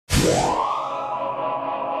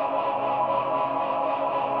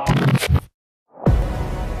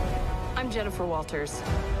I'm Jennifer Walters.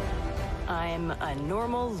 I'm a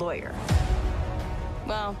normal lawyer.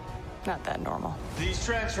 Well, not that normal. These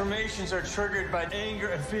transformations are triggered by anger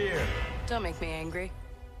and fear. Don't make me angry.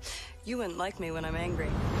 You wouldn't like me when I'm angry.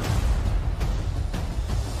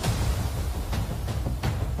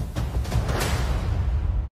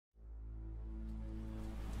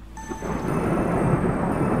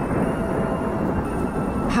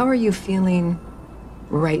 How are you feeling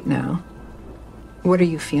right now? What are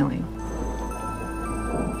you feeling?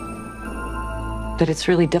 That it's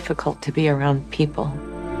really difficult to be around people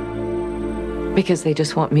because they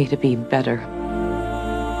just want me to be better.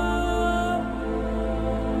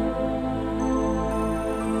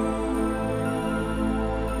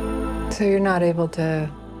 So you're not able to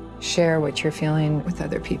share what you're feeling with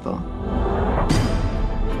other people.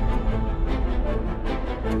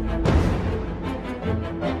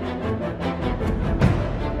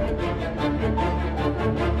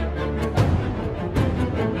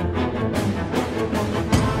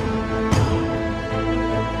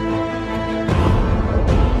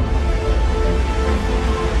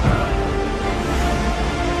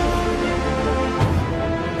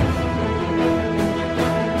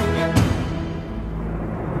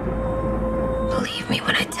 Believe me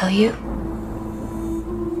when I tell you,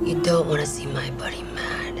 you don't want to see my buddy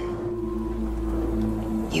mad.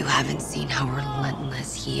 You haven't seen how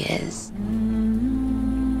relentless he is.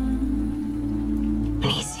 When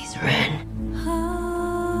he sees Ren,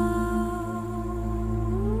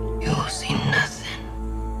 you will see nothing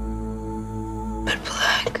but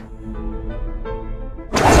black.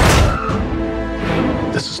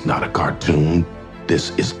 This is not a cartoon.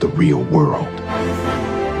 This is the real world.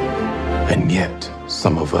 And yet,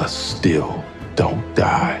 some of us still don't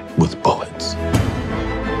die with bullets.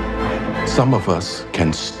 Some of us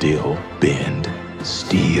can still bend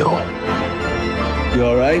steel. You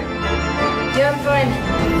all right? Yeah, I'm fine.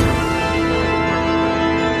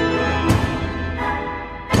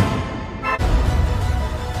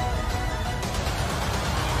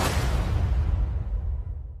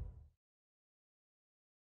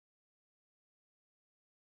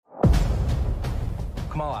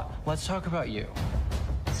 Kamala, let's talk about you.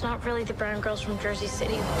 It's not really the brown girls from Jersey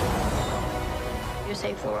City who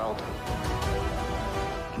save the world.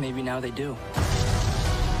 Maybe now they do.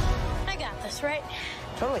 I got this, right?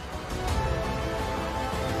 Totally.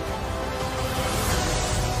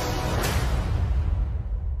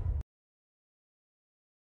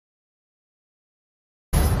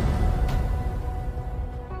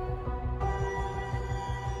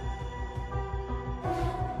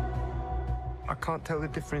 I can't tell the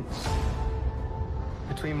difference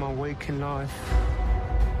between my waking life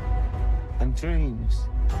and dreams.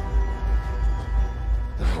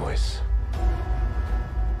 The voice.